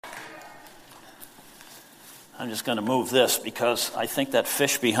I'm just going to move this because I think that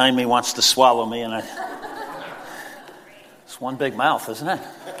fish behind me wants to swallow me, and it's one big mouth, isn't it?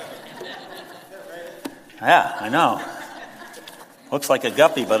 Yeah, I know. Looks like a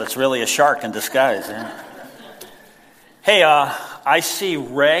guppy, but it's really a shark in disguise. Yeah. Hey, I see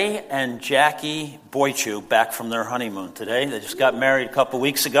Ray and Jackie Boychu back from their honeymoon today. They just got married a couple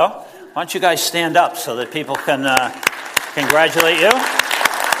weeks ago. Why don't you guys stand up so that people can congratulate you?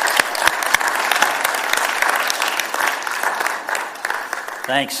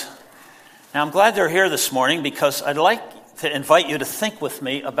 Thanks. Now, I'm glad they're here this morning because I'd like to invite you to think with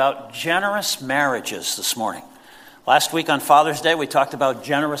me about generous marriages this morning. Last week on Father's Day, we talked about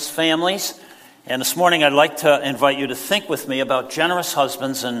generous families. And this morning, I'd like to invite you to think with me about generous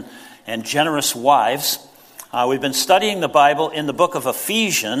husbands and generous wives. We've been studying the Bible in the book of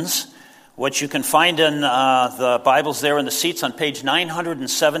Ephesians, which you can find in the Bibles there in the seats on page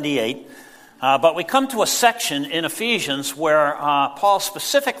 978. But we come to a section in Ephesians where Paul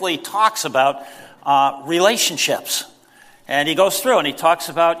specifically talks about relationships. And he goes through and he talks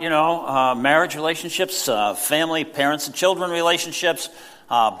about, marriage relationships, family, parents and children relationships,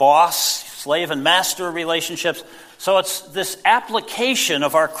 boss, slave and master relationships. So it's this application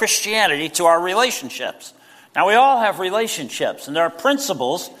of our Christianity to our relationships. Now, we all have relationships, and there are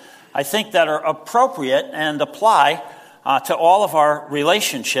principles, I think, that are appropriate and apply to all of our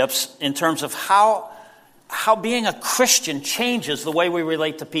relationships in terms of how being a Christian changes the way we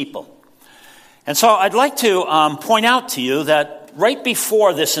relate to people. And so I'd like to point out to you that right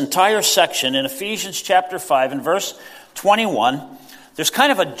before this entire section in Ephesians chapter 5 and verse 21, there's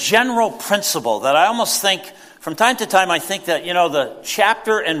kind of a general principle that I almost think, from time to time, I think that, the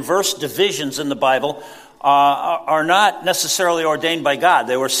chapter and verse divisions in the Bible are not necessarily ordained by God.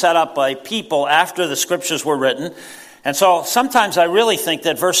 They were set up by people after the scriptures were written. And so sometimes I really think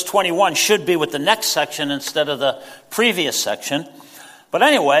that verse 21 should be with the next section instead of the previous section. But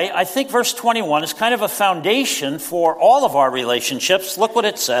anyway, I think verse 21 is kind of a foundation for all of our relationships. Look what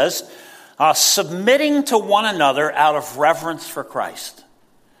it says. Submitting to one another out of reverence for Christ.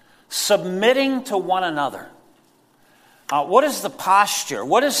 Submitting to one another. What is the posture?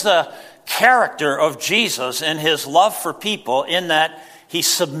 What is the character of Jesus in his love for people in that he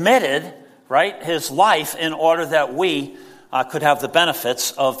submitted, his life in order that we could have the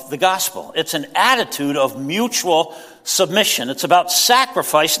benefits of the gospel? It's an attitude of mutual submission. It's about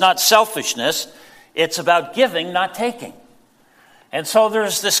sacrifice, not selfishness. It's about giving, not taking. And so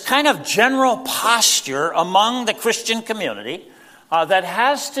there's this kind of general posture among the Christian community that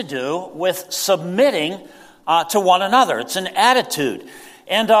has to do with submitting to one another. It's an attitude.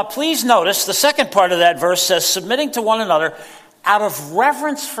 And please notice the second part of that verse says, submitting to one another out of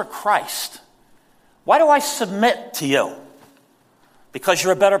reverence for Christ. Why do I submit to you? Because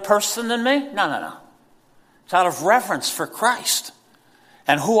you're a better person than me? No. It's out of reverence for Christ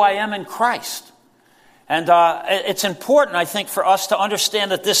and who I am in Christ. And it's important, I think, for us to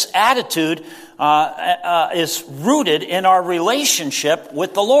understand that this attitude is rooted in our relationship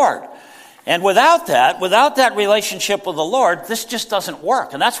with the Lord. And without that relationship with the Lord, this just doesn't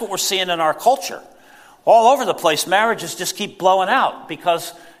work. And that's what we're seeing in our culture. All over the place, marriages just keep blowing out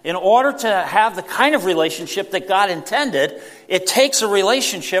because in order to have the kind of relationship that God intended, it takes a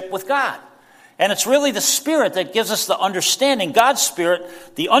relationship with God. And it's really the Spirit that gives us the understanding, God's Spirit,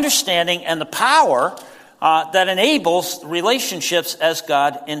 the understanding and the power that enables relationships as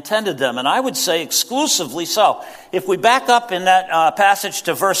God intended them. And I would say exclusively so. If we back up in that passage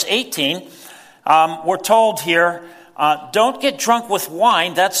to verse 18, we're told here, don't get drunk with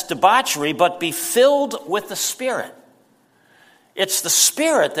wine, that's debauchery, but be filled with the Spirit. It's the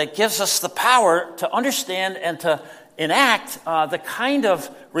Spirit that gives us the power to understand and to enact the kind of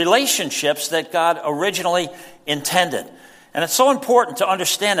relationships that God originally intended. And it's so important to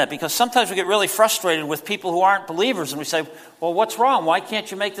understand that because sometimes we get really frustrated with people who aren't believers and we say, well, what's wrong? Why can't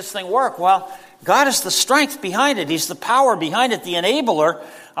you make this thing work? Well, God is the strength behind it. He's the power behind it, the enabler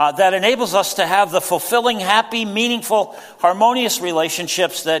that enables us to have the fulfilling, happy, meaningful, harmonious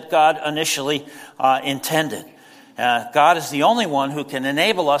relationships that God initially intended. God is the only one who can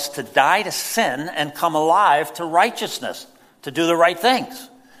enable us to die to sin and come alive to righteousness, to do the right things.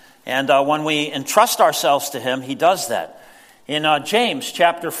 And when we entrust ourselves to Him, He does that. In James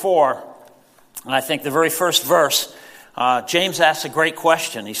chapter 4, and I think the very first verse, James asks a great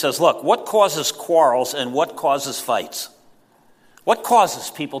question. He says, look, what causes quarrels and what causes fights? What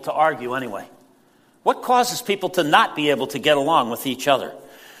causes people to argue anyway? What causes people to not be able to get along with each other?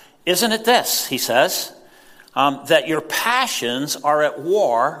 Isn't it this, he says, that your passions are at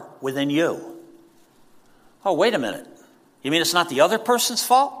war within you? Oh, wait a minute. You mean it's not the other person's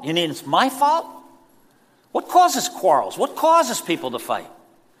fault? You mean it's my fault? What causes quarrels? What causes people to fight?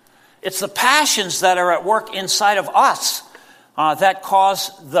 It's the passions that are at work inside of us that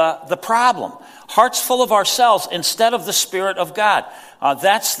cause the problem. Hearts full of ourselves instead of the Spirit of God.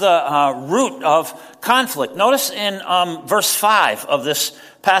 That's the root of conflict. Notice in verse 5 of this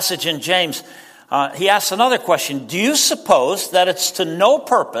passage in James, he asks another question. Do you suppose that it's to no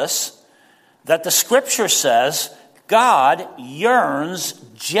purpose that the Scripture says God yearns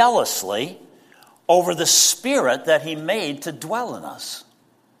jealously over the Spirit that He made to dwell in us?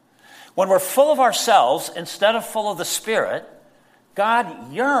 When we're full of ourselves instead of full of the Spirit,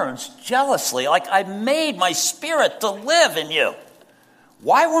 God yearns jealously, like I made my Spirit to live in you.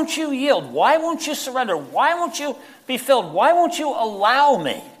 Why won't you yield? Why won't you surrender? Why won't you be filled? Why won't you allow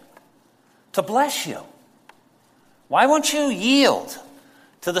me to bless you? Why won't you yield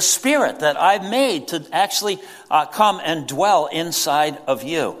to the Spirit that I've made to actually come and dwell inside of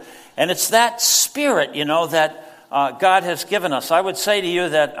you? And it's that Spirit, that God has given us. I would say to you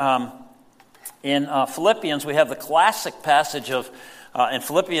that in Philippians, we have the classic passage in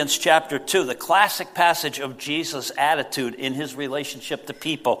Philippians chapter 2, the classic passage of Jesus' attitude in his relationship to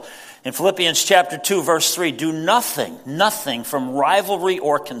people. In Philippians chapter 2, verse 3, do nothing from rivalry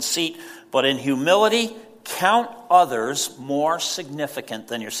or conceit, but in humility count others more significant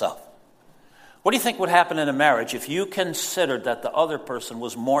than yourself. What do you think would happen in a marriage if you considered that the other person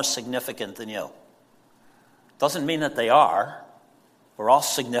was more significant than you? Doesn't mean that they are. We're all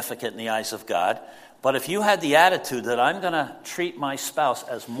significant in the eyes of God. But if you had the attitude that I'm going to treat my spouse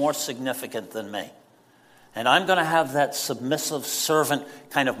as more significant than me, and I'm going to have that submissive servant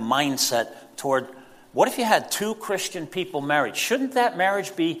kind of mindset toward, what if you had two Christian people married? Shouldn't that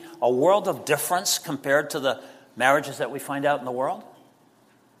marriage be a world of difference compared to the marriages that we find out in the world?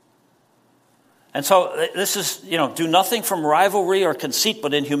 And so this is, do nothing from rivalry or conceit,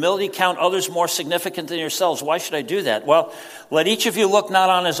 but in humility count others more significant than yourselves. Why should I do that? Well, let each of you look not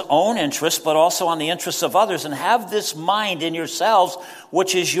on his own interests, but also on the interests of others, and have this mind in yourselves,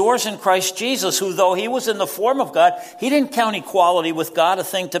 which is yours in Christ Jesus, who, though he was in the form of God, he didn't count equality with God a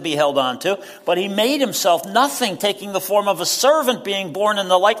thing to be held on to, but he made himself nothing, taking the form of a servant, being born in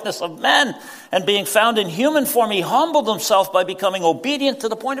the likeness of men, and being found in human form, he humbled himself by becoming obedient to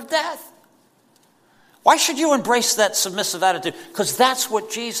the point of death. Why should you embrace that submissive attitude? Because that's what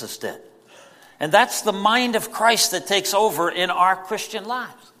Jesus did. And that's the mind of Christ that takes over in our Christian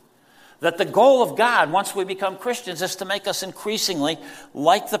lives. That the goal of God, once we become Christians, is to make us increasingly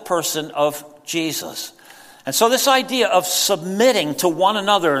like the person of Jesus. And so this idea of submitting to one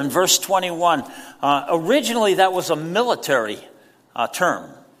another in verse 21, originally that was a military term.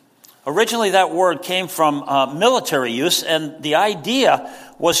 Originally that word came from military use, and the idea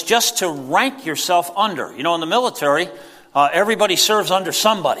was just to rank yourself under. In the military, everybody serves under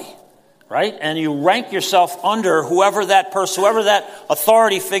somebody, right? And you rank yourself under whoever that person, whoever that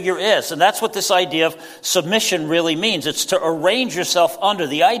authority figure is. And that's what this idea of submission really means. It's to arrange yourself under.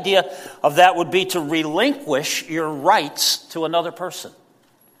 The idea of that would be to relinquish your rights to another person.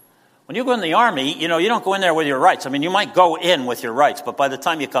 When you go in the army, you don't go in there with your rights. I mean, you might go in with your rights, but by the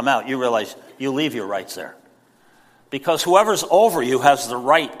time you come out, you realize you leave your rights there. Because whoever's over you has the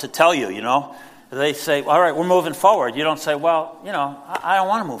right to tell you, They say, all right, we're moving forward. You don't say, well, I don't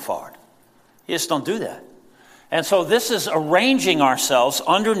want to move forward. You just don't do that. And so this is arranging ourselves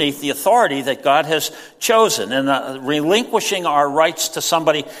underneath the authority that God has chosen. And relinquishing our rights to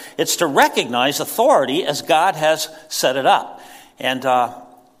somebody, it's to recognize authority as God has set it up. And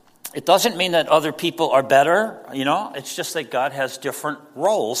it doesn't mean that other people are better, It's just that God has different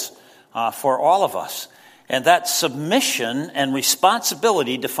roles for all of us. And that submission and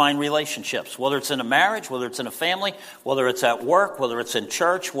responsibility define relationships, whether it's in a marriage, whether it's in a family, whether it's at work, whether it's in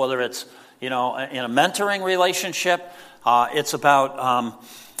church, whether it's, in a mentoring relationship. It's about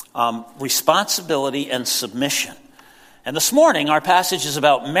responsibility and submission. And this morning, our passage is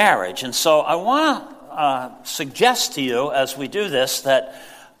about marriage. And so I want to suggest to you as we do this that,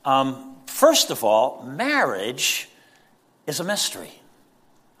 first of all, marriage is a mystery.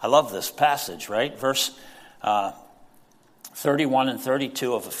 I love this passage, right? Verse 31 and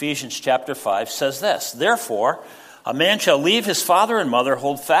 32 of Ephesians chapter 5 says this, therefore, a man shall leave his father and mother,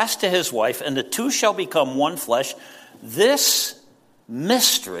 hold fast to his wife, and the two shall become one flesh. This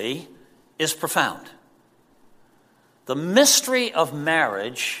mystery is profound. The mystery of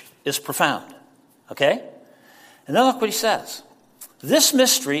marriage is profound. Okay? And then look what he says. This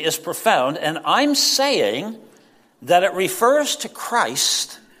mystery is profound, and I'm saying that it refers to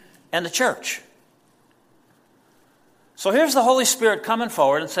Christ and the church. So here's the Holy Spirit coming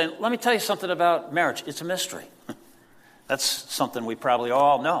forward and saying, let me tell you something about marriage. It's a mystery. That's something we probably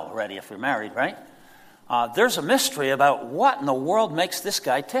all know already if we're married, right? there's a mystery about what in the world makes this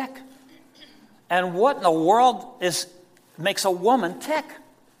guy tick. And what in the world makes a woman tick.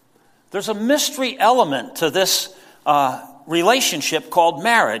 There's a mystery element to this relationship called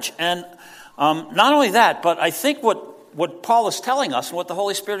marriage. And not only that, but I think what Paul is telling us and what the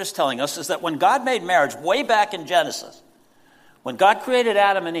Holy Spirit is telling us is that when God made marriage way back in Genesis, when God created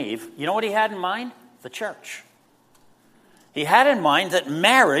Adam and Eve, you know what he had in mind? The church. He had in mind that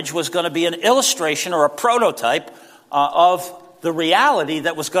marriage was going to be an illustration or a prototype of the reality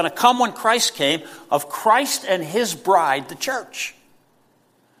that was going to come when Christ came, of Christ and his bride, the church.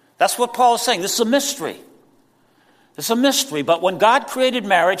 That's what Paul is saying. This is a mystery. It's a mystery. But when God created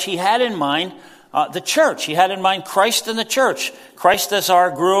marriage, he had in mind the church. He had in mind Christ and the church. Christ as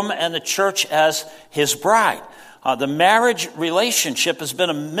our groom and the church as his bride. The marriage relationship has been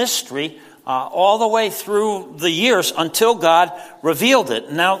a mystery all the way through the years until God revealed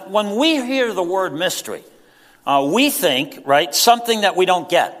it. Now, when we hear the word mystery, we think, right, something that we don't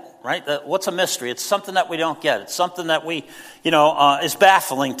get. Right? What's a mystery? It's something that we don't get. It's something that we, is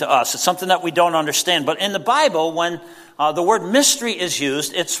baffling to us. It's something that we don't understand. But in the Bible, when the word mystery is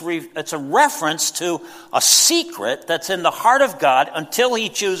used, it's a reference to a secret that's in the heart of God until he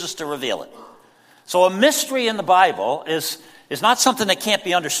chooses to reveal it. So a mystery in the Bible is not something that can't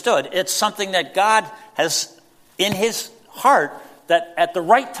be understood. It's something that God has in his heart that at the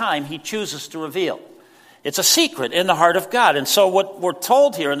right time he chooses to reveal. It's a secret in the heart of God. And so what we're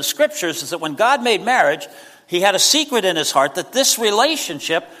told here in the scriptures is that when God made marriage, he had a secret in his heart that this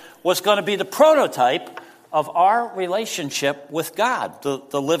relationship was going to be the prototype of our relationship with God,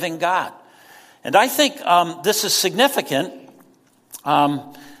 the living God. And I think this is significant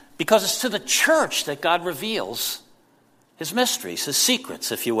because it's to the church that God reveals his mysteries, his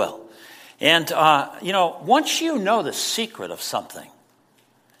secrets, if you will. And, once you know the secret of something,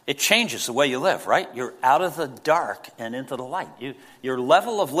 it changes the way you live, right? You're out of the dark and into the light. Your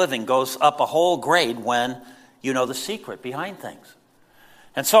level of living goes up a whole grade when you know the secret behind things.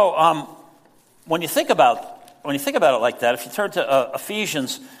 And so when you think about it like that, if you turn to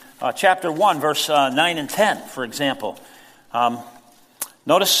Ephesians chapter 1, verse 9 and 10, for example,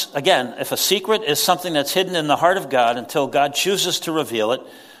 notice, again, if a secret is something that's hidden in the heart of God until God chooses to reveal it,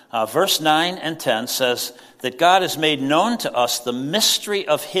 verse 9 and 10 says that God has made known to us the mystery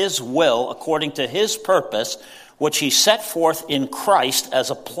of his will according to his purpose, which he set forth in Christ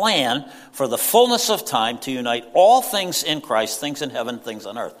as a plan for the fullness of time to unite all things in Christ, things in heaven, things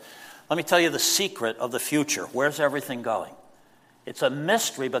on earth. Let me tell you the secret of the future. Where's everything going? It's a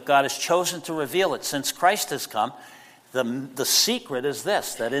mystery, but God has chosen to reveal it. Since Christ has come, the secret is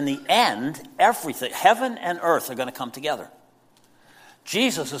this, that in the end, everything, heaven and earth are going to come together.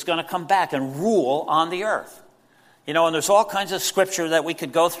 Jesus is going to come back and rule on the earth. And there's all kinds of scripture that we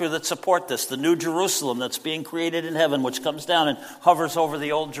could go through that support this. The New Jerusalem that's being created in heaven, which comes down and hovers over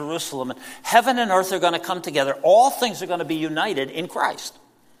the old Jerusalem. And heaven and earth are going to come together. All things are going to be united in Christ.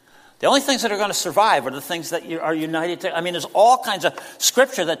 The only things that are going to survive are the things that are united to. There's all kinds of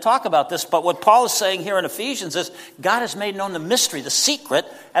scripture that talk about this, but what Paul is saying here in Ephesians is God has made known the mystery, the secret,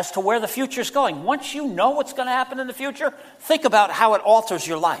 as to where the future is going. Once you know what's going to happen in the future, think about how it alters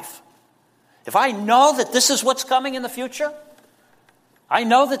your life. If I know that this is what's coming in the future, I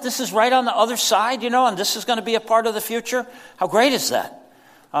know that this is right on the other side, and this is going to be a part of the future, how great is that?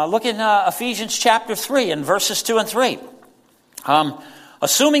 Look in Ephesians chapter 3 and verses 2 and 3.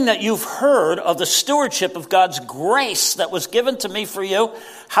 Assuming that you've heard of the stewardship of God's grace that was given to me for you,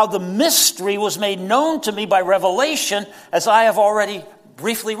 how the mystery was made known to me by revelation, as I have already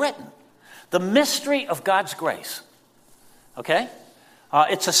briefly written. The mystery of God's grace. Okay?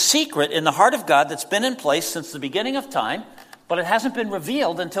 It's a secret in the heart of God that's been in place since the beginning of time, but it hasn't been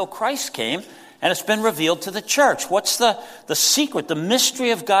revealed until Christ came, and it's been revealed to the church. What's the secret, the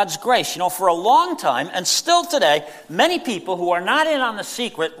mystery of God's grace? For a long time, and still today, many people who are not in on the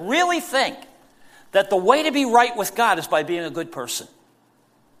secret really think that the way to be right with God is by being a good person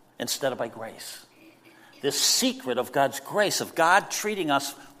instead of by grace. This secret of God's grace, of God treating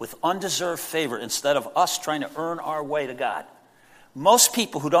us with undeserved favor instead of us trying to earn our way to God. Most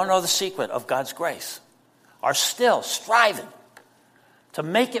people who don't know the secret of God's grace are still striving to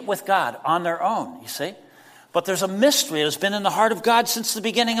make it with God on their own, you see. But there's a mystery that has been in the heart of God since the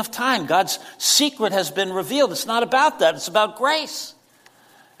beginning of time. God's secret has been revealed. It's not about that. It's about grace.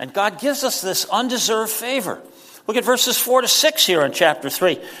 And God gives us this undeserved favor. Look at verses 4 to 6 here in chapter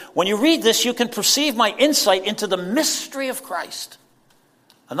 3. When you read this, you can perceive my insight into the mystery of Christ.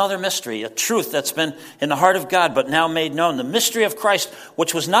 Another mystery, a truth that's been in the heart of God but now made known. The mystery of Christ,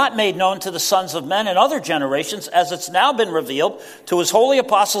 which was not made known to the sons of men in other generations, as it's now been revealed to his holy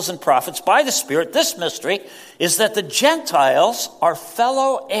apostles and prophets by the Spirit. This mystery is that the Gentiles are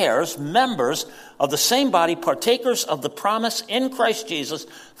fellow heirs, members of the same body, partakers of the promise in Christ Jesus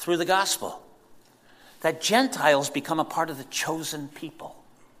through the gospel. That Gentiles become a part of the chosen people.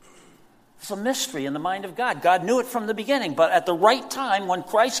 It's a mystery in the mind of God. God knew it from the beginning, but at the right time, when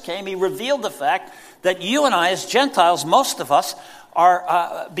Christ came, he revealed the fact that you and I, as Gentiles, most of us,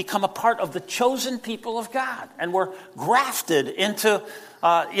 are become a part of the chosen people of God, and we're grafted into,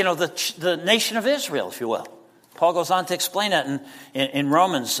 the nation of Israel, if you will. Paul goes on to explain that in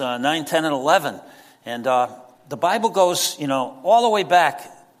Romans 9, 10, and 11, and the Bible goes, all the way back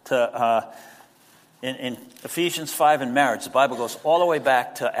to in Ephesians 5 in marriage. The Bible goes all the way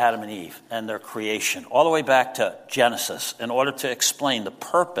back to Adam and Eve and their creation, all the way back to Genesis, in order to explain the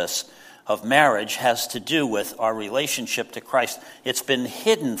purpose of marriage has to do with our relationship to Christ. It's been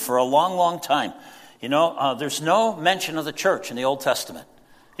hidden for a long, long time. There's no mention of the church in the Old Testament.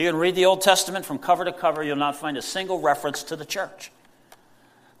 You can read the Old Testament from cover to cover. You'll not find a single reference to the church.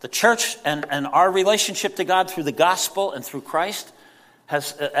 The church and our relationship to God through the gospel and through Christ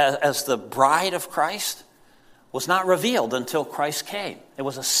as the bride of Christ was not revealed until Christ came. It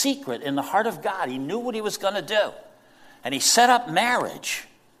was a secret in the heart of God. He knew what he was going to do. And he set up marriage,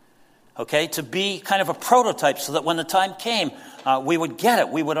 to be kind of a prototype so that when the time came, we would get it,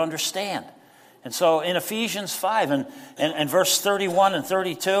 we would understand. And so in Ephesians 5 and verse 31 and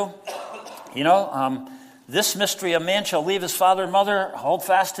 32, this mystery, a man shall leave his father and mother, hold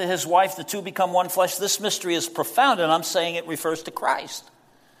fast to his wife, the two become one flesh. This mystery is profound, and I'm saying it refers to Christ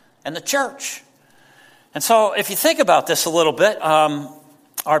and the church. And so if you think about this a little bit,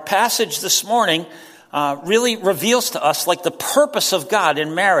 our passage this morning really reveals to us like the purpose of God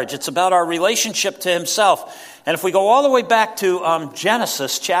in marriage. It's about our relationship to himself. And if we go all the way back to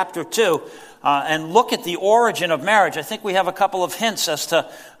Genesis chapter 2, and look at the origin of marriage, I think we have a couple of hints as to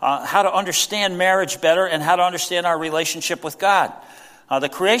how to understand marriage better and how to understand our relationship with God. The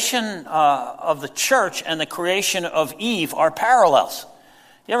creation of the church and the creation of Eve are parallels.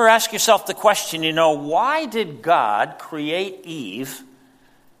 You ever ask yourself the question, why did God create Eve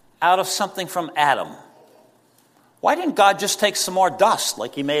out of something from Adam? Why didn't God just take some more dust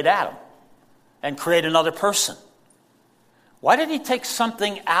like he made Adam and create another person? Why did he take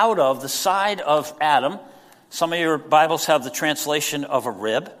something out of the side of Adam? Some of your Bibles have the translation of a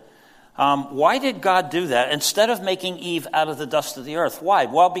rib. Why did God do that instead of making Eve out of the dust of the earth? Why?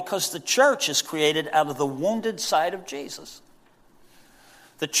 Well, because the church is created out of the wounded side of Jesus.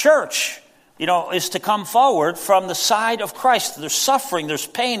 The church, is to come forward from the side of Christ. There's suffering, there's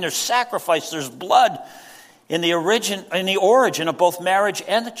pain, there's sacrifice, there's blood in the origin of both marriage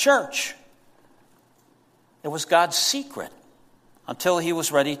and the church. It was God's secret until he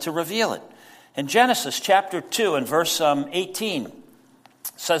was ready to reveal it. In Genesis chapter 2 and verse 18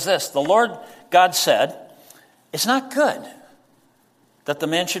 says this, the Lord God said, it's not good that the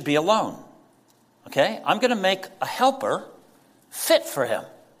man should be alone. I'm going to make a helper fit for him.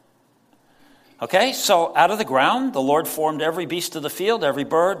 So out of the ground, the Lord formed every beast of the field, every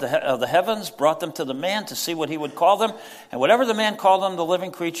bird of the heavens, brought them to the man to see what he would call them. And whatever the man called them, the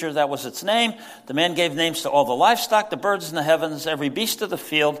living creature, that was its name. The man gave names to all the livestock, the birds in the heavens, every beast of the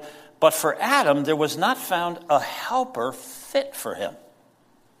field. But for Adam, there was not found a helper fit for him.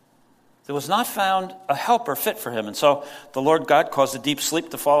 There was not found a helper fit for him. And so the Lord God caused a deep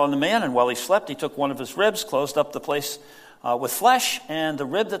sleep to fall on the man. And while he slept, he took one of his ribs, closed up the place with flesh, and the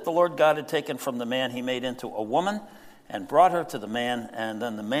rib that the Lord God had taken from the man he made into a woman and brought her to the man, and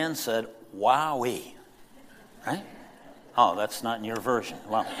then the man said, wowee. Right? Oh, that's not in your version.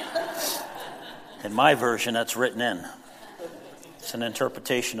 Well, in my version, that's written in. It's an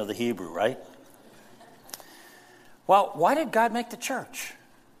interpretation of the Hebrew, right? Well, why did God make the church?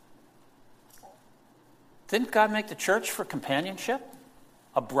 Didn't God make the church for companionship?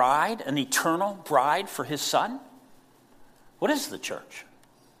 A bride, an eternal bride for his son? What is the church?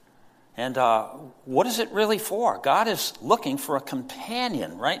 And what is it really for? God is looking for a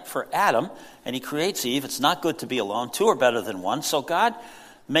companion, right, for Adam, and he creates Eve. It's not good to be alone. Two are better than one. So God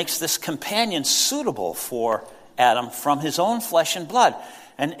makes this companion suitable for Adam from his own flesh and blood.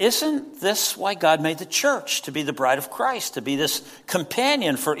 And isn't this why God made the church, to be the bride of Christ, to be this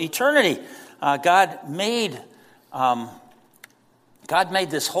companion for eternity? God made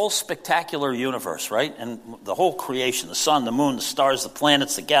this whole spectacular universe, right? And the whole creation, the sun, the moon, the stars, the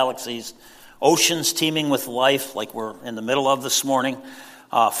planets, the galaxies, oceans teeming with life like we're in the middle of this morning,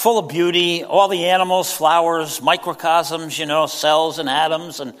 full of beauty, all the animals, flowers, microcosms, cells and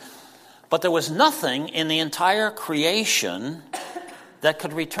atoms. But there was nothing in the entire creation that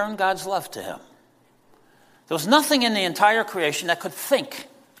could return God's love to him. There was nothing in the entire creation that could think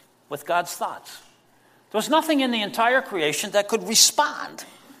with God's thoughts. There was nothing in the entire creation that could respond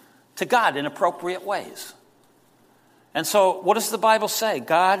to God in appropriate ways. And so what does the Bible say?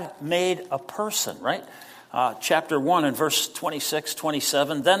 God made a person, right? Chapter 1 and verse 26,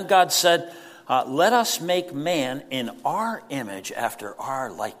 27. Then God said, let us make man in our image after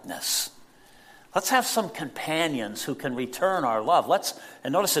our likeness. Let's have some companions who can return our love.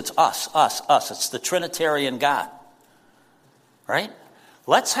 And notice it's us. It's the Trinitarian God, right?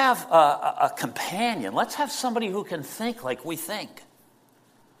 Let's have a companion. Let's have somebody who can think like we think.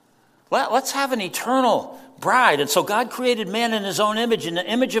 Let's have an eternal bride. And so God created man in his own image. In the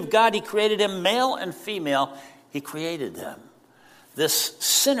image of God, he created him, male and female. He created them. This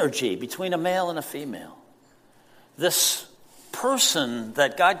synergy between a male and a female. This person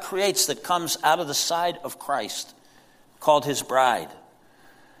that God creates that comes out of the side of Christ, called his bride.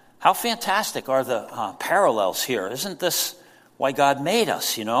 How fantastic are the parallels here. Isn't this why God made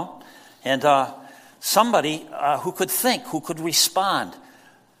us, And somebody who could think, who could respond,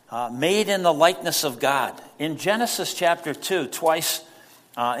 made in the likeness of God. In Genesis chapter 2, twice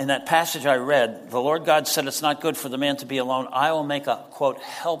in that passage I read, the Lord God said, it's not good for the man to be alone. I will make a, quote,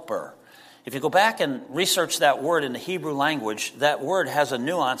 helper. If you go back and research that word in the Hebrew language, that word has a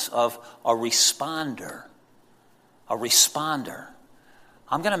nuance of a responder. A responder.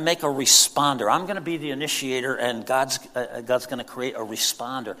 I'm going to make a responder. I'm going to be the initiator, and God's going to create a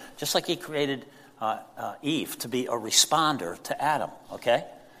responder. Just like he created Eve to be a responder to Adam, okay?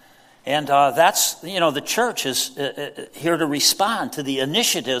 And that's, the church is here to respond to the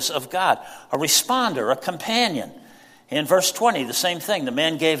initiatives of God. A responder, a companion. In verse 20, the same thing. The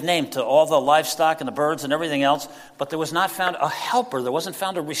man gave name to all the livestock and the birds and everything else, but there was not found a helper. There wasn't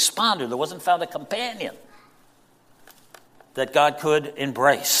found a responder. There wasn't found a companion that God could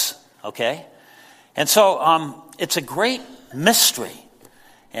embrace, okay? And so it's a great mystery.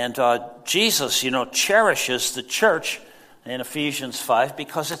 And Jesus, cherishes the church in Ephesians 5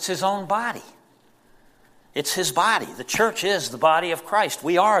 because it's his own body. It's his body. The church is the body of Christ.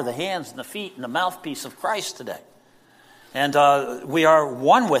 We are the hands and the feet and the mouthpiece of Christ today. And we are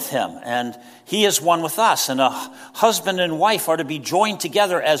one with him, and he is one with us. And a husband and wife are to be joined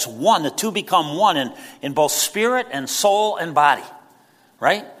together as one. The two become one in both spirit and soul and body,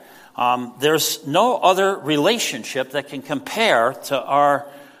 right? There's no other relationship that can compare to our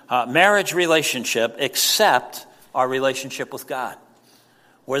marriage relationship except our relationship with God,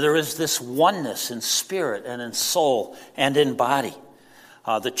 where there is this oneness in spirit and in soul and in body.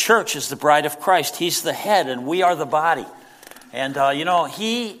 The church is the bride of Christ. He's the head, and we are the body. And,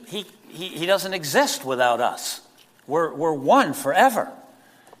 he doesn't exist without us. We're one forever.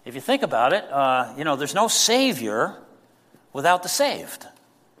 If you think about it, there's no Savior without the saved.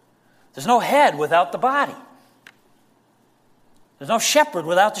 There's no head without the body. There's no shepherd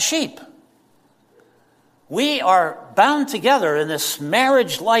without the sheep. We are bound together in this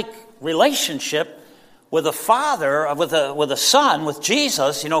marriage-like relationship with a Father, with a Son, with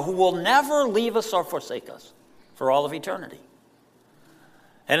Jesus, who will never leave us or forsake us for all of eternity.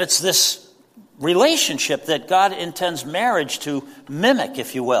 And it's this relationship that God intends marriage to mimic,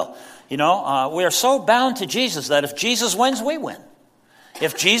 if you will. We are so bound to Jesus that if Jesus wins, we win.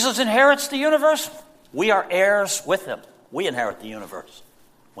 If Jesus inherits the universe, we are heirs with him. We inherit the universe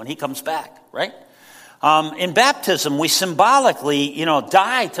when he comes back, right? In baptism, we symbolically,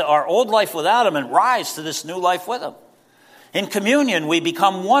 die to our old life without him and rise to this new life with him. In communion, we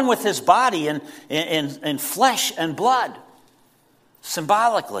become one with his body in flesh and blood,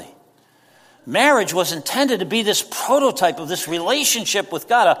 symbolically. Marriage was intended to be this prototype of this relationship with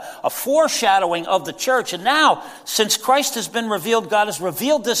God, a foreshadowing of the church. And now, since Christ has been revealed, God has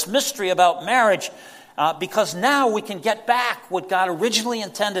revealed this mystery about marriage because now we can get back what God originally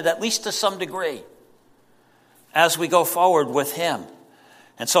intended, at least to some degree, as we go forward with him.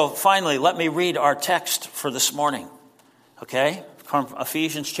 And so finally, let me read our text for this morning. Okay? From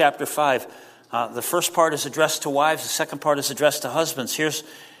Ephesians chapter 5. The first part is addressed to wives. The second part is addressed to husbands.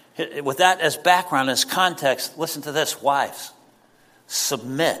 With that as background, as context, listen to this. Wives,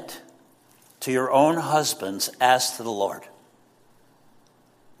 submit to your own husbands as to the Lord.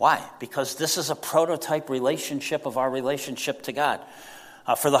 Why? Because this is a prototype relationship of our relationship to God.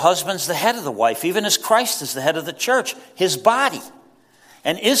 For the husband's the head of the wife, even as Christ is the head of the church, his body,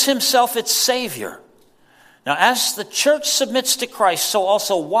 and is himself its Savior. Now, as the church submits to Christ, so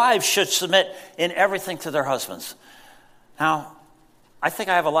also wives should submit in everything to their husbands. Now, I think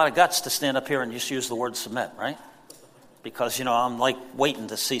I have a lot of guts to stand up here and just use the word submit, right? Because, I'm like waiting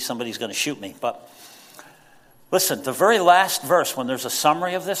to see somebody's going to shoot me. But listen, the very last verse, when there's a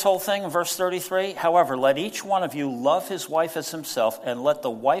summary of this whole thing, verse 33, however, let each one of you love his wife as himself, and let the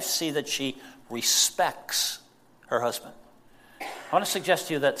wife see that she respects her husband. I want to suggest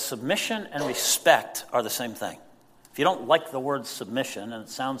to you that submission and respect are the same thing. If you don't like the word submission and it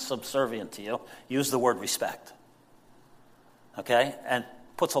sounds subservient to you, use the word respect. Okay? And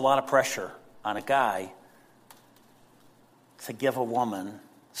puts a lot of pressure on a guy to give a woman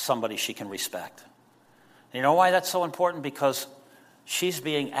somebody she can respect. And you know why that's so important? Because she's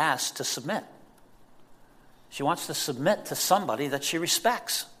being asked to submit. She wants to submit to somebody that she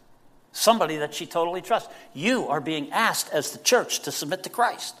respects, somebody that she totally trusts. You are being asked as the church to submit to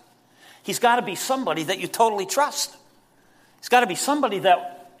Christ. He's got to be somebody that you totally trust. He's got to be somebody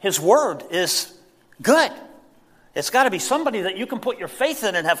that his word is good. It's got to be somebody that you can put your faith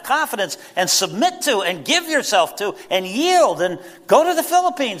in and have confidence and submit to and give yourself to and yield and go to the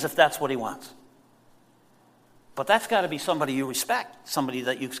Philippines if that's what he wants. But that's got to be somebody you respect, somebody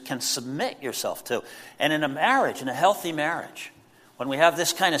that you can submit yourself to. And in a marriage, in a healthy marriage, when we have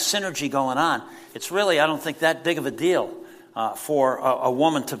this kind of synergy going on, it's really, I don't think, that big of a deal for a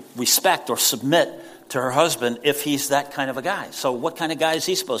woman to respect or submit to her husband if he's that kind of a guy. So what kind of guy is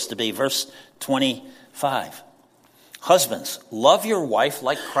he supposed to be? Verse 25. Husbands, love your wife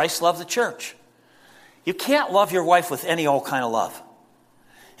like Christ loved the church. You can't love your wife with any old kind of love.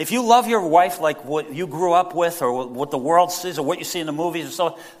 If you love your wife like what you grew up with or what the world sees or what you see in the movies or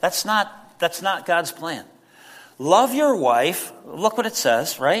so, that's not God's plan. Love your wife, look what it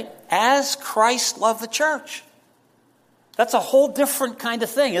says, right? As Christ loved the church. That's a whole different kind of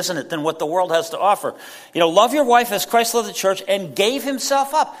thing, isn't it, than what the world has to offer. Love your wife as Christ loved the church and gave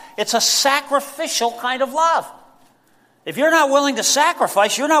himself up. It's a sacrificial kind of love. If you're not willing to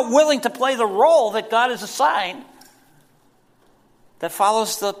sacrifice, you're not willing to play the role that God has assigned that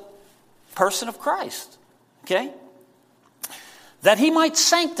follows the person of Christ. Okay? That he might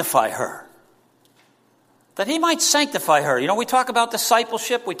sanctify her. That he might sanctify her. We talk about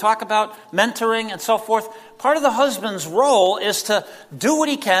discipleship, we talk about mentoring and so forth. Part of the husband's role is to do what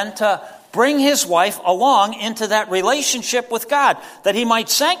he can to bring his wife along into that relationship with God, that he might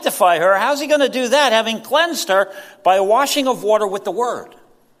sanctify her. How's he going to do that? Having cleansed her by a washing of water with the word.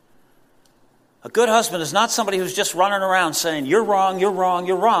 A good husband is not somebody who's just running around saying, you're wrong, you're wrong,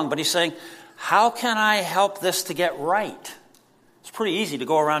 you're wrong. But he's saying, how can I help this to get right? It's pretty easy to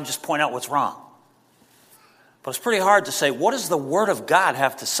go around and just point out what's wrong. But it's pretty hard to say, what does the Word of God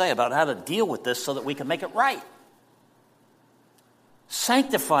have to say about how to deal with this so that we can make it right?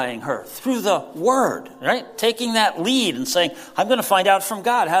 Sanctifying her through the Word, right? Taking that lead and saying, I'm going to find out from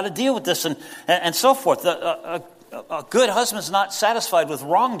God how to deal with this and so forth. A good husband's not satisfied with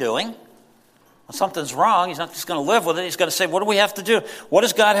wrongdoing. When something's wrong, he's not just going to live with it. He's got to say, what do we have to do? What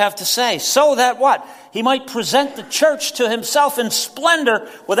does God have to say? So that what? He might present the church to himself in splendor,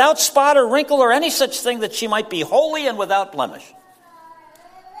 without spot or wrinkle or any such thing, that she might be holy and without blemish.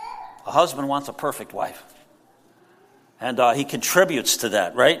 A husband wants a perfect wife. And he contributes to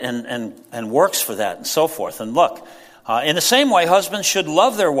that, right? And works for that and so forth. And look, in the same way, husbands should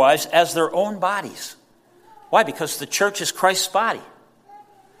love their wives as their own bodies. Why? Because the church is Christ's body.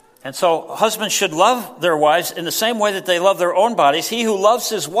 And so husbands should love their wives in the same way that they love their own bodies. He who loves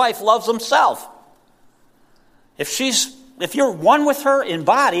his wife loves himself. If you're one with her in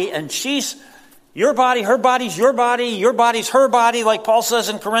body and she's your body, her body's your body's her body, like Paul says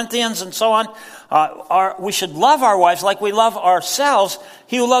in Corinthians and so on, we should love our wives like we love ourselves.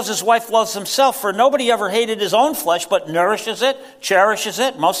 He who loves his wife loves himself, for nobody ever hated his own flesh, but nourishes it, cherishes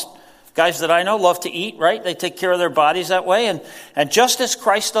it. Most guys that I know love to eat, right? They take care of their bodies that way. And just as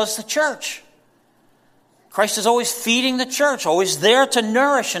Christ does the church. Christ is always feeding the church, always there to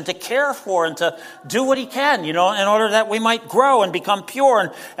nourish and to care for and to do what he can, in order that we might grow and become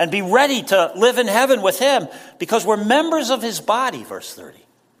pure and be ready to live in heaven with him, because we're members of his body, verse 30.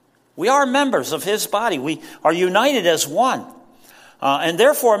 We are members of his body. We are united as one. And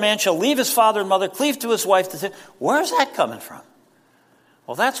therefore a man shall leave his father and mother, cleave to his wife. Where's that coming from?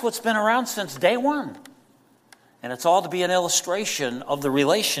 Well, that's what's been around since day one. And it's all to be an illustration of the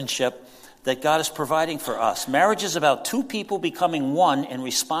relationship that God is providing for us. Marriage is about two people becoming one in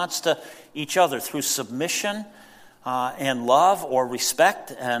response to each other through submission and love or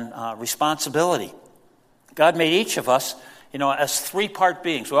respect and responsibility. God made each of us, as three-part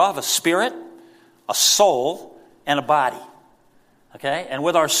beings. We all have a spirit, a soul, and a body. Okay? And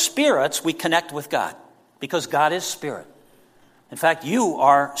with our spirits, we connect with God because God is spirit. In fact, you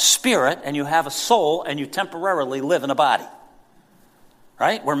are spirit and you have a soul and you temporarily live in a body.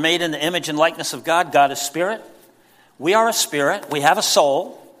 right? We're made in the image and likeness of God. God is spirit. We are a spirit. We have a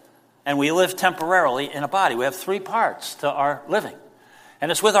soul. And we live temporarily in a body. We have three parts to our living. And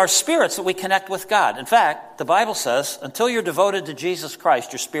it's with our spirits that we connect with God. In fact, the Bible says, until you're devoted to Jesus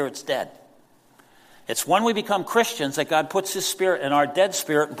Christ, your spirit's dead. It's when we become Christians that God puts his spirit in our dead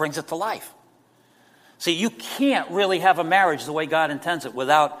spirit and brings it to life. See, you can't really have a marriage the way God intends it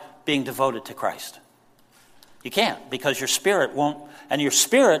without being devoted to Christ. You can't, because your spirit won't, and your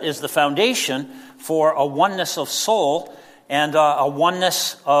spirit is the foundation for a oneness of soul and a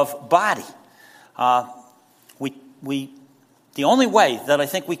oneness of body. The only way that I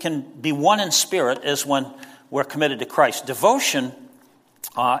think we can be one in spirit is when we're committed to Christ. Devotion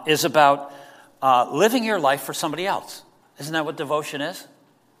is about living your life for somebody else. Isn't that what devotion is?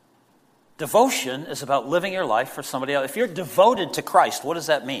 Devotion is about living your life for somebody else. If you're devoted to Christ, what does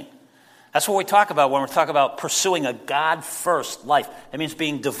that mean? That's what we talk about when we're talking about pursuing a God-first life. It means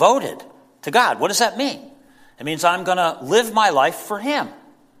being devoted to God. What does that mean? It means I'm going to live my life for him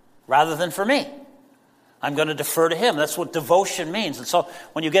rather than for me. I'm going to defer to him. That's what devotion means. And so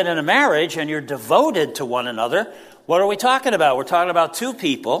when you get in a marriage and you're devoted to one another, what are we talking about? We're talking about two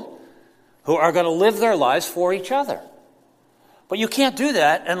people who are going to live their lives for each other. But you can't do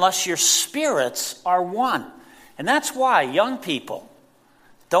that unless your spirits are one. And that's why young people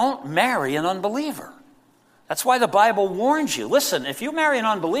don't marry an unbeliever. That's why the Bible warns you. Listen, if you marry an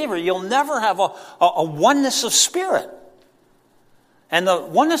unbeliever, you'll never have a oneness of spirit. And the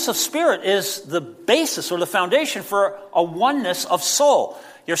oneness of spirit is the basis or the foundation for a oneness of soul.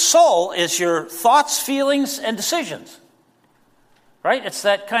 Your soul is your thoughts, feelings, and decisions. Right? It's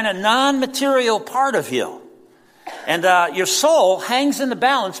that kind of non-material part of you. And your soul hangs in the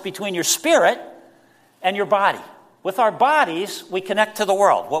balance between your spirit and your body. With our bodies, we connect to the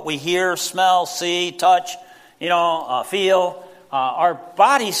world. What we hear, smell, see, touch, feel. Our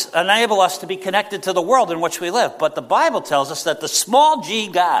bodies enable us to be connected to the world in which we live. But the Bible tells us that the small g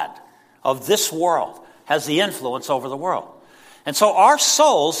God of this world has the influence over the world. And so our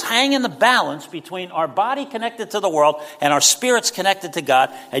souls hang in the balance between our body connected to the world and our spirits connected to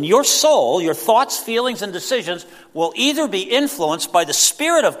God. And your soul, your thoughts, feelings, and decisions will either be influenced by the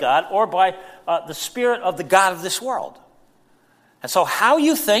Spirit of God or by the spirit of the God of this world. And so how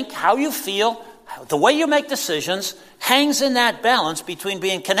you think, how you feel, the way you make decisions hangs in that balance between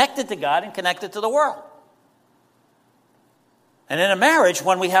being connected to God and connected to the world. And in a marriage,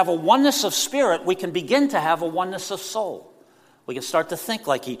 when we have a oneness of spirit, we can begin to have a oneness of soul. We can start to think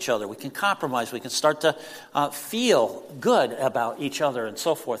like each other. We can compromise. We can start to feel good about each other and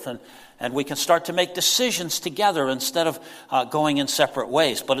so forth. And we can start to make decisions together instead of going in separate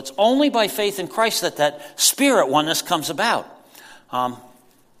ways. But it's only by faith in Christ that spirit oneness comes about.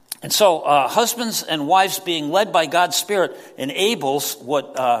 And so husbands and wives being led by God's Spirit enables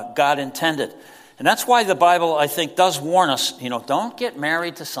what God intended. And that's why the Bible, I think, does warn us, don't get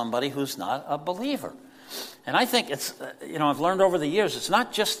married to somebody who's not a believer. And I think it's, I've learned over the years, it's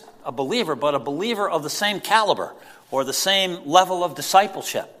not just a believer, but a believer of the same caliber or the same level of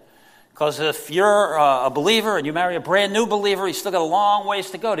discipleship. Because if you're a believer and you marry a brand new believer, you still got a long ways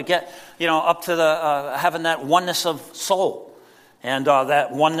to go to get, up to the having that oneness of soul and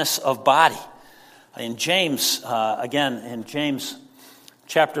that oneness of body. In James, in James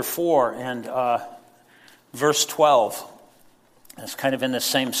chapter 4 and verse 12, it's kind of in the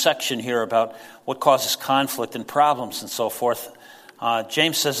same section here about what causes conflict and problems and so forth.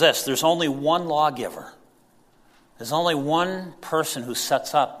 James says this: there's only one lawgiver. There's only one person who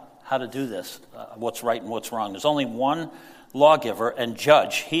sets up how to do this, what's right and what's wrong. There's only one lawgiver and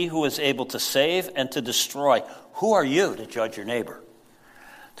judge, he who is able to save and to destroy. Who are you to judge your neighbor?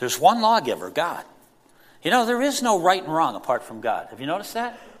 There's one lawgiver, God. There is no right and wrong apart from God. Have you noticed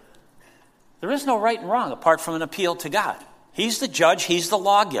that? There is no right and wrong apart from an appeal to God. He's the judge. He's the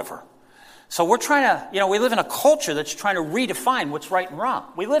lawgiver. So we're trying to, we live in a culture that's trying to redefine what's right and wrong.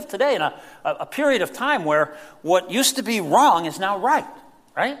 We live today in a period of time where what used to be wrong is now right?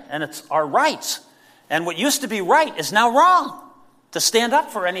 And it's our rights. And what used to be right is now wrong. To stand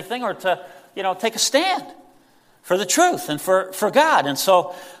up for anything or to, take a stand for the truth and for God. And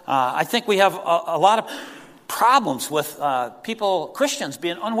so I think we have a lot of problems with Christians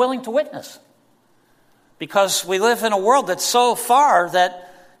being unwilling to witness. Because we live in a world that's so far that,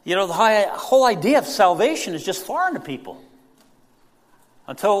 the whole idea of salvation is just foreign to people.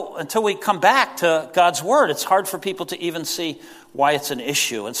 Until we come back to God's Word, it's hard for people to even see why it's an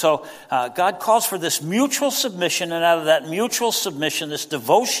issue. And so God calls for this mutual submission, and out of that mutual submission, this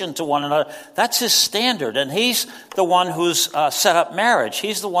devotion to one another, that's his standard. And he's the one who's set up marriage.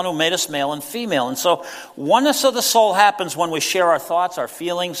 He's the one who made us male and female. And so oneness of the soul happens when we share our thoughts, our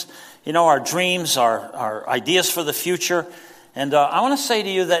feelings, our dreams, our ideas for the future. And I want to say to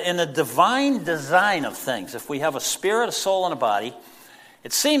you that in the divine design of things, if we have a spirit, a soul, and a body,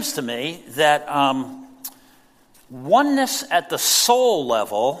 it seems to me that oneness at the soul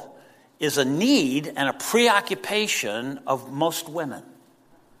level is a need and a preoccupation of most women.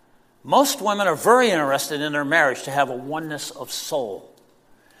 Most women are very interested in their marriage to have a oneness of soul.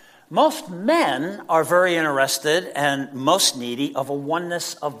 Most men are very interested and most needy of a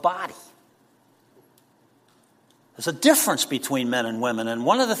oneness of body. There's a difference between men and women, and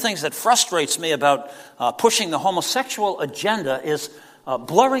one of the things that frustrates me about pushing the homosexual agenda is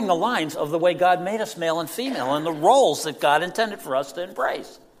blurring the lines of the way God made us male and female and the roles that God intended for us to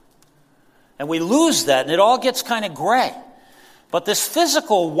embrace. And we lose that, and it all gets kind of gray. But this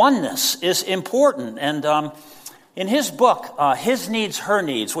physical oneness is important. And in his book, His Needs, Her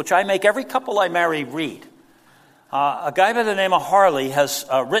Needs, which I make every couple I marry read, a guy by the name of Harley has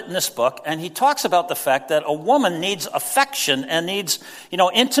written this book, and he talks about the fact that a woman needs affection and needs,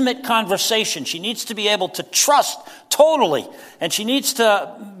 intimate conversation. She needs to be able to trust totally, and she needs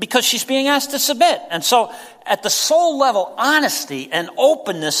to, because she's being asked to submit. And so at the soul level, honesty and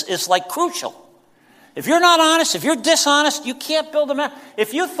openness is like crucial. If you're not honest, if you're dishonest, you can't build a marriage.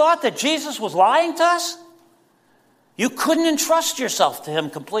 If you thought that Jesus was lying to us, you couldn't entrust yourself to him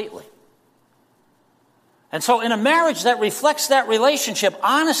completely. And so in a marriage that reflects that relationship,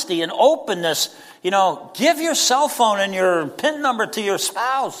 honesty and openness, give your cell phone and your PIN number to your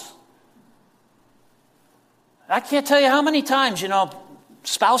spouse. I can't tell you how many times,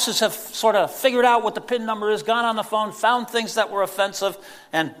 spouses have sort of figured out what the PIN number is, gone on the phone, found things that were offensive,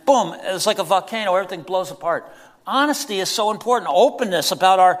 and boom, it's like a volcano, everything blows apart. Honesty is so important. Openness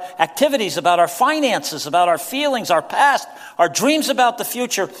about our activities, about our finances, about our feelings, our past, our dreams about the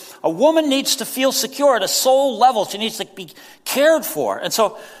future. A woman needs to feel secure at a soul level. She needs to be cared for. And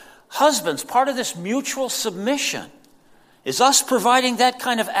so, husbands, part of this mutual submission is us providing that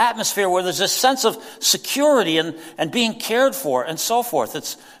kind of atmosphere where there's a sense of security and being cared for and so forth.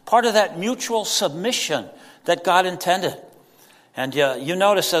 It's part of that mutual submission that God intended. And you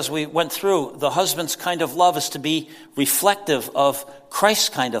notice as we went through, the husband's kind of love is to be reflective of Christ's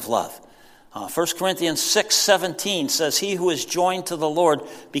kind of love. 1 Corinthians 6:17 says, "He who is joined to the Lord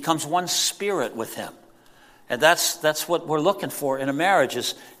becomes one spirit with him." And that's what we're looking for in a marriage,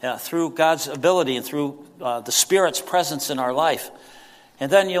 is through God's ability and through the Spirit's presence in our life.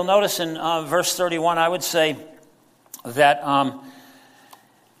 And then you'll notice in verse 31, I would say that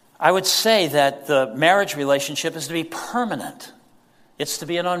the marriage relationship is to be permanent. It's to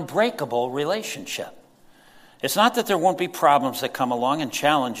be an unbreakable relationship. It's not that there won't be problems that come along and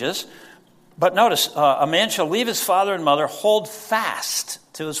challenges, but notice, a man shall leave his father and mother, hold fast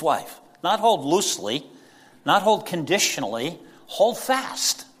to his wife. Not hold loosely, not hold conditionally, hold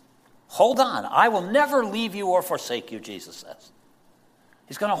fast. Hold on. I will never leave you or forsake you, Jesus says.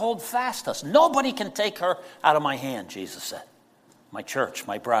 He's going to hold fast us. Nobody can take her out of my hand, Jesus said. My church,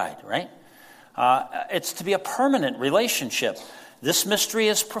 my bride, right? It's to be a permanent relationship. This mystery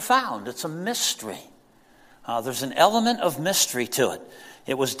is profound. It's a mystery. There's an element of mystery to it.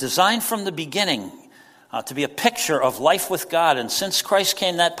 It was designed from the beginning to be a picture of life with God. And since Christ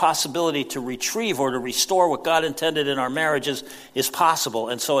came, that possibility to retrieve or to restore what God intended in our marriages is possible.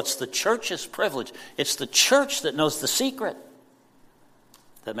 And so it's the church's privilege. It's the church that knows the secret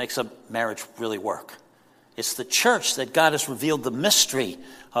that makes a marriage really work. It's the church that God has revealed the mystery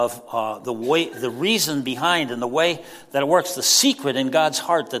of the reason behind and the way that it works, the secret in God's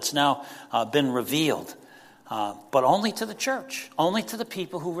heart that's now been revealed. But only to the church, only to the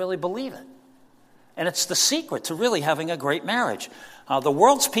people who really believe it. And it's the secret to really having a great marriage. The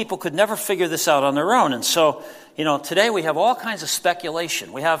world's people could never figure this out on their own. And so, today we have all kinds of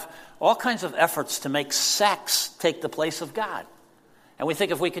speculation. We have all kinds of efforts to make sex take the place of God. And we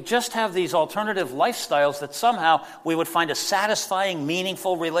think if we could just have these alternative lifestyles, that somehow we would find a satisfying,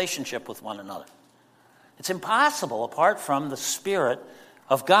 meaningful relationship with one another. It's impossible apart from the Spirit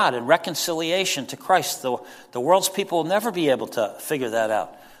of God and reconciliation to Christ. The world's people will never be able to figure that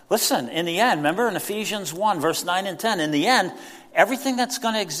out. Listen, in the end, remember in Ephesians 1, verse 9 and 10, in the end, everything that's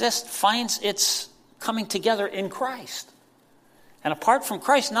going to exist finds its coming together in Christ. And apart from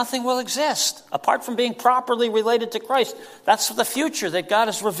Christ, nothing will exist. Apart from being properly related to Christ, that's the future that God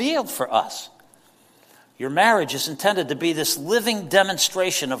has revealed for us. Your marriage is intended to be this living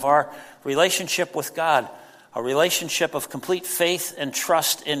demonstration of our relationship with God, a relationship of complete faith and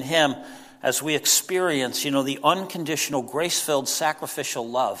trust in Him as we experience, the unconditional, grace-filled, sacrificial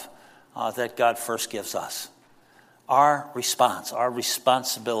love that God first gives us. Our response, our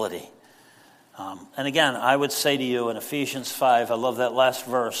responsibility. And again, I would say to you in Ephesians 5, I love that last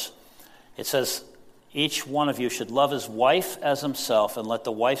verse. It says, each one of you should love his wife as himself, and let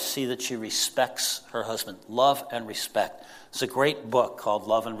the wife see that she respects her husband. Love and respect. It's a great book called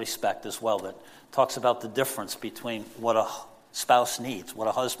Love and Respect as well that talks about the difference between what a spouse needs, what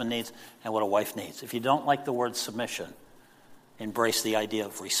a husband needs, and what a wife needs. If you don't like the word submission, embrace the idea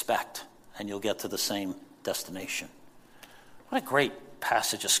of respect, and you'll get to the same destination. What a great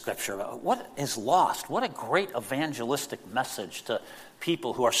passage of Scripture. What is lost? What a great evangelistic message to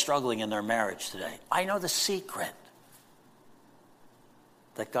people who are struggling in their marriage today. I know the secret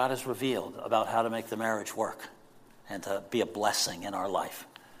that God has revealed about how to make the marriage work and to be a blessing in our life.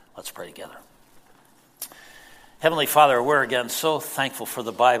 Let's pray together. Heavenly Father, we're again so thankful for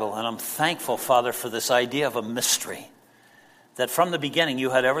the Bible, and I'm thankful, Father, for this idea of a mystery, that from the beginning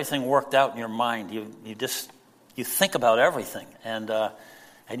you had everything worked out in your mind. You think about everything, and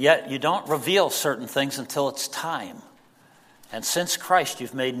yet you don't reveal certain things until it's time. And since Christ,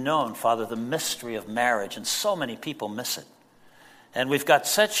 you've made known, Father, the mystery of marriage, and so many people miss it. And we've got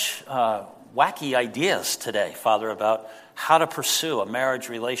such wacky ideas today, Father, about how to pursue a marriage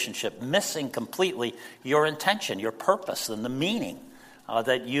relationship, missing completely your intention, your purpose, and the meaning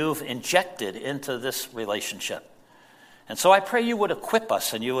that you've injected into this relationship. And so I pray you would equip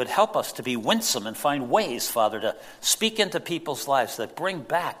us and you would help us to be winsome and find ways, Father, to speak into people's lives that bring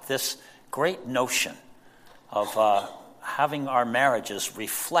back this great notion of having our marriages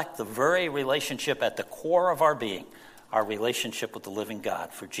reflect the very relationship at the core of our being, our relationship with the living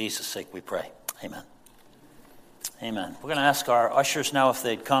God. For Jesus' sake we pray. Amen. Amen. We're going to ask our ushers now if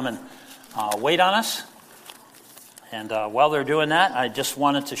they'd come and wait on us. And while they're doing that, I just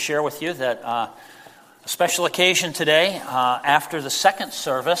wanted to share with you that a special occasion today, after the second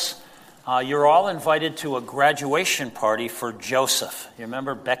service, you're all invited to a graduation party for Joseph. You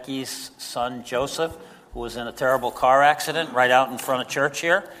remember Becky's son Joseph, who was in a terrible car accident right out in front of church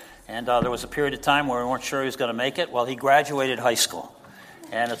here? And there was a period of time where we weren't sure he was going to make it. Well, he graduated high school.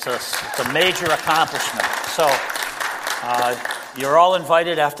 And it's a major accomplishment. So you're all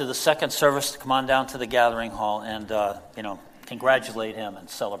invited after the second service to come on down to the gathering hall and, congratulate him and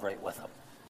celebrate with him.